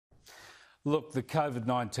Look, the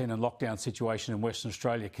COVID-19 and lockdown situation in Western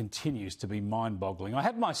Australia continues to be mind-boggling. I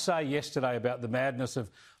had my say yesterday about the madness of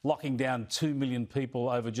locking down 2 million people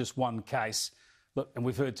over just one case. Look, and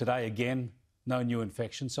we've heard today again, no new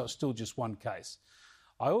infections, so it's still just one case.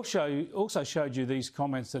 I also showed you these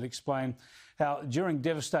comments that explain how during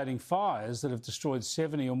devastating fires that have destroyed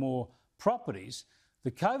 70 or more properties,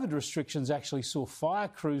 the COVID restrictions actually saw fire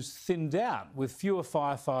crews thinned out with fewer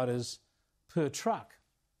firefighters per truck.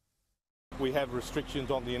 We have restrictions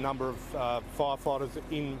on the number of firefighters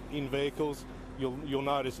in vehicles. You'll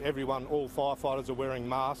notice all firefighters are wearing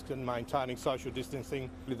masks and maintaining social distancing.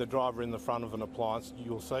 With the driver in the front of an appliance,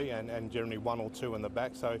 you'll see, and generally one or two in the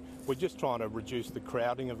back. So we're just trying to reduce the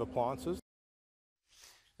crowding of appliances.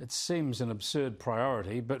 It seems an absurd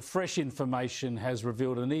priority, but fresh information has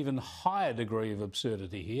revealed an even higher degree of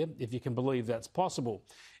absurdity here, if you can believe that's possible.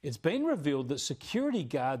 It's been revealed that security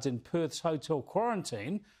guards in Perth's hotel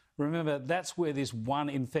quarantine, remember that's where this one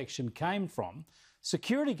infection came from,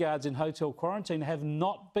 security guards in hotel quarantine have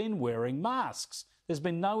not been wearing masks. There's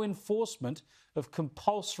been no enforcement of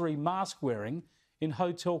compulsory mask wearing in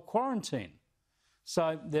hotel quarantine.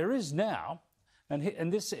 So there is now,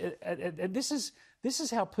 and this is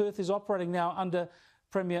how Perth is operating now under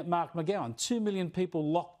Premier Mark McGowan. 2 million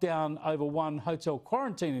people locked down over one hotel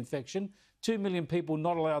quarantine infection, 2 million people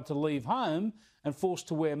not allowed to leave home and forced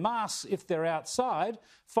to wear masks if they're outside,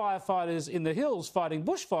 firefighters in the hills fighting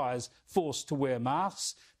bushfires forced to wear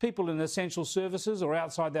masks, people in essential services or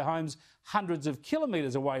outside their homes hundreds of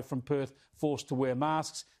kilometres away from Perth forced to wear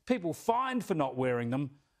masks, people fined for not wearing them,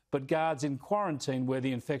 but guards in quarantine where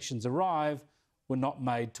the infections arrive were not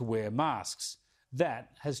made to wear masks.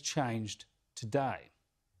 That has changed today.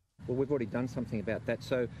 Well, we've already done something about that.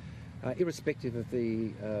 So, irrespective of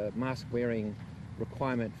the mask wearing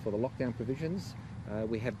requirement for the lockdown provisions,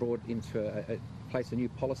 we have brought into place a new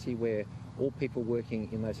policy where all people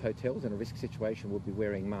working in those hotels in a risk situation will be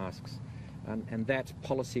wearing masks. And that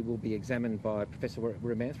policy will be examined by Professor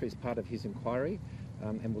Rumanthra as part of his inquiry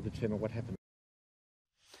and will determine what happened.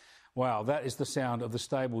 Wow, that is the sound of the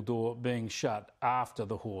stable door being shut after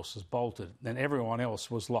the horse has bolted and everyone else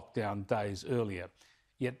was locked down days earlier.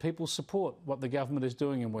 Yet people support what the government is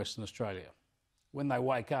doing in Western Australia. When they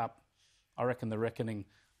wake up, I reckon the reckoning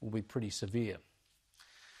will be pretty severe.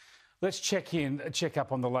 Let's check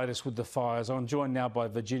up on the latest with the fires. I'm joined now by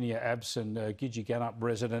Virginia Abson, Gidgegannup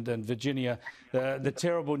resident. And Virginia, the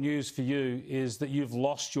terrible news for you is that you've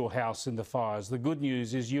lost your house in the fires. The good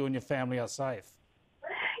news is you and your family are safe.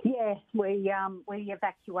 Yes, we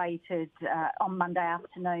evacuated on Monday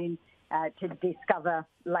afternoon to discover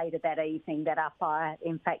later that evening that the fire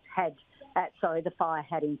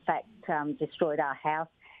had in fact destroyed our house.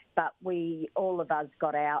 But all of us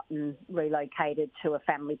got out and relocated to a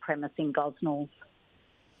family premise in Gosnells.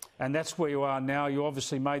 And that's where you are now. You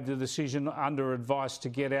obviously made the decision under advice to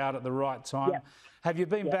get out at the right time. Yep. Have you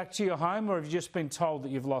been back to your home or have you just been told that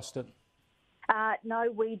you've lost it?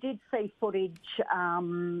 No, we did see footage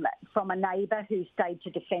from a neighbour who stayed to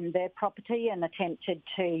defend their property and attempted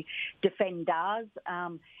to defend ours.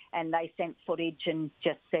 And they sent footage and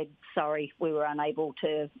just said, sorry, we were unable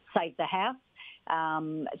to save the house.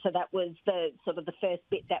 So that was the first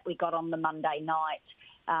bit that we got on the Monday night.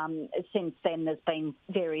 Since then, there's been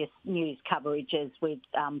various news coverages with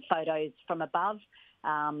photos from above.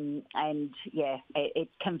 It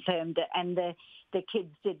confirmed it. And the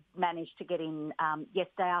kids did manage to get in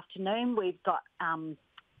yesterday afternoon. We've got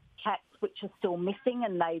cats which are still missing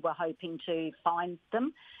and they were hoping to find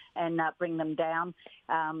them and bring them down.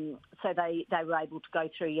 So they were able to go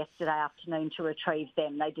through yesterday afternoon to retrieve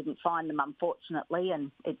them. They didn't find them, unfortunately,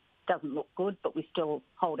 and it doesn't look good, but we still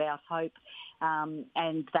hold out hope.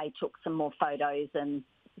 And they took some more photos and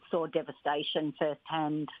saw devastation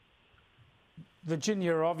firsthand.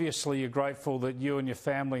 Virginia, obviously you're grateful that you and your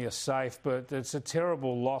family are safe, but it's a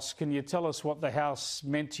terrible loss. Can you tell us what the house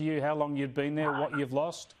meant to you, how long you'd been there, what you've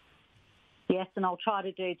lost? Yes, and I'll try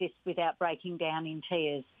to do this without breaking down in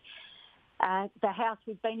tears.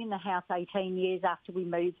 We've been in the house 18 years after we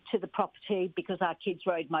moved to the property because our kids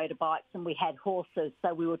rode motorbikes and we had horses,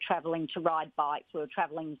 so we were travelling to ride bikes, we were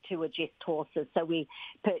travelling to adjust horses, so we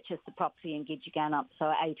purchased the property in Gidgegannup,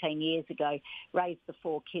 so 18 years ago, raised the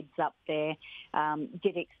 4 kids up there,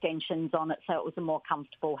 did extensions on it so it was a more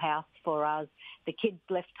comfortable house for us. The kids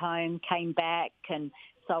left home, came back and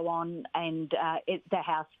so on, and the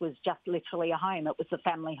house was just literally a home. It was a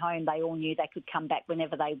family home. They all knew they could come back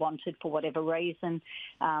whenever they wanted for whatever reason.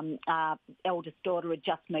 Our eldest daughter had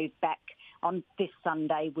just moved back on this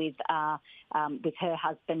Sunday with her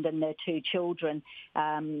husband and their 2 children.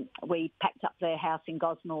 We packed up their house in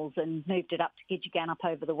Gosnells and moved it up to Gidgegannup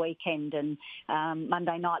over the weekend, and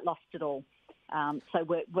Monday night lost it all. So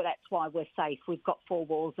that's why we're safe. We've got 4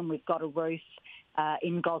 walls and we've got a roof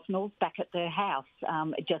in Gosnells back at their house.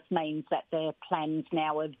 It just means that their plans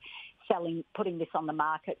now of putting this on the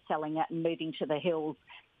market, selling it and moving to the hills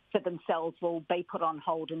for themselves will be put on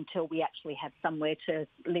hold until we actually have somewhere to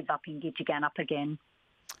live up in Gidgegannup again.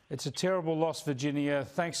 It's a terrible loss, Virginia.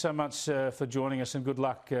 Thanks so much for joining us, and good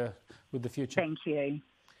luck with the future. Thank you.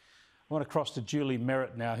 I want to cross to Julie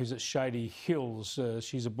Merritt now, who's at Shady Hills.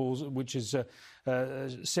 She's a Bulls, which is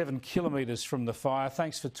 7 kilometres from the fire.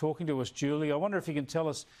 Thanks for talking to us, Julie. I wonder if you can tell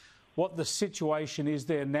us what the situation is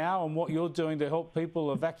there now and what you're doing to help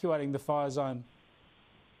people evacuating the fire zone.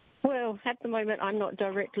 Well, at the moment, I'm not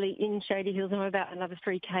directly in Shady Hills. I'm about another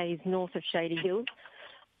 3 k's north of Shady Hills.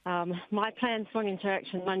 My plan swung into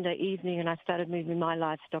action Monday evening, and I started moving my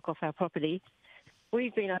livestock off our property.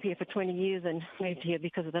 We've been up here for 20 years and moved here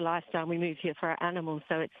because of the lifestyle. We moved here for our animals.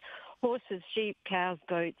 So it's horses, sheep, cows,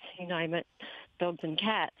 goats, you name it, dogs and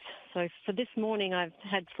cats. So for this morning, I've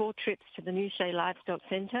had 4 trips to the New Shea Livestock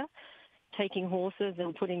Centre, taking horses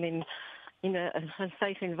and putting them in a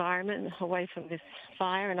safe environment away from this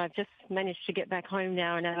fire. And I've just managed to get back home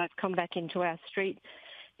now, and I've come back into our street.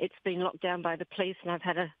 It's been locked down by the police, and I've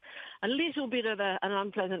had a little bit of an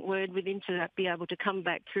unpleasant word with him to be able to come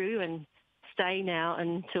back through and stay now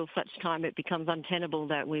until such time it becomes untenable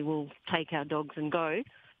that we will take our dogs and go.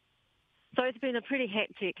 So it's been a pretty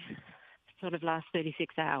hectic sort of last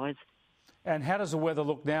 36 hours. And how does the weather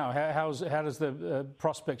look now? How does the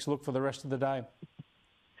prospects look for the rest of the day?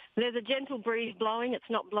 There's a gentle breeze blowing. It's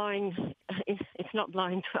not blowing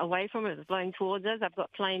away from us. It's blowing towards us. I've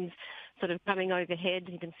got planes sort of coming overhead.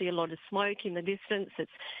 You can see a lot of smoke in the distance.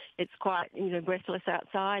 It's quite breathless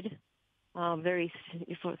outside. Very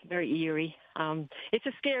eerie. It's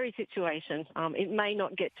a scary situation. It may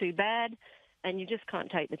not get too bad, and you just can't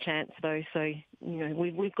take the chance though. So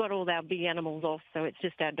we've got all our big animals off, so it's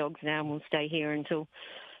just our dogs now, and we'll stay here until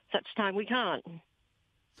such time we can't.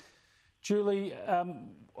 Julie,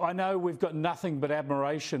 I know we've got nothing but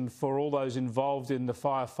admiration for all those involved in the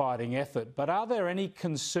firefighting effort, but are there any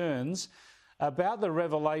concerns about the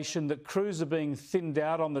revelation that crews are being thinned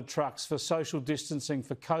out on the trucks for social distancing,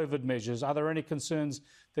 for COVID measures? Are there any concerns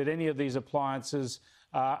that any of these appliances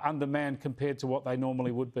are undermanned compared to what they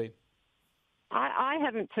normally would be? I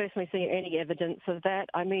haven't personally seen any evidence of that.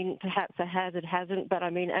 I mean, perhaps a hazard hasn't, but I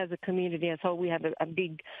mean, as a community as a whole, we have a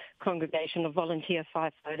big congregation of volunteer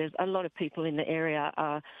firefighters. A lot of people in the area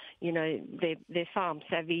are, they're farm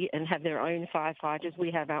savvy and have their own firefighters. We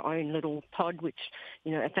have our own little pod, which,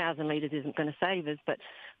 1,000 litres isn't going to save us, but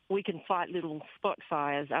we can fight little spot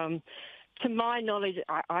fires. To my knowledge,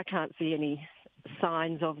 I can't see any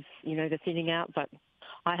signs of, the thinning out, but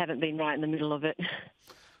I haven't been right in the middle of it.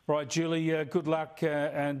 Right, Julie, good luck,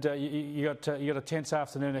 and you got a tense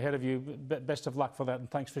afternoon ahead of you. Best of luck for that, and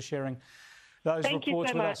thanks for sharing those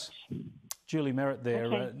reports with us. Julie Merritt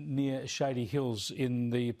there, near Shady Hills in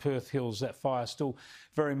the Perth Hills. That fire still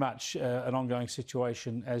very much an ongoing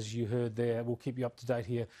situation, as you heard there. We'll keep you up to date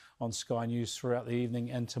here on Sky News throughout the evening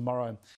and tomorrow.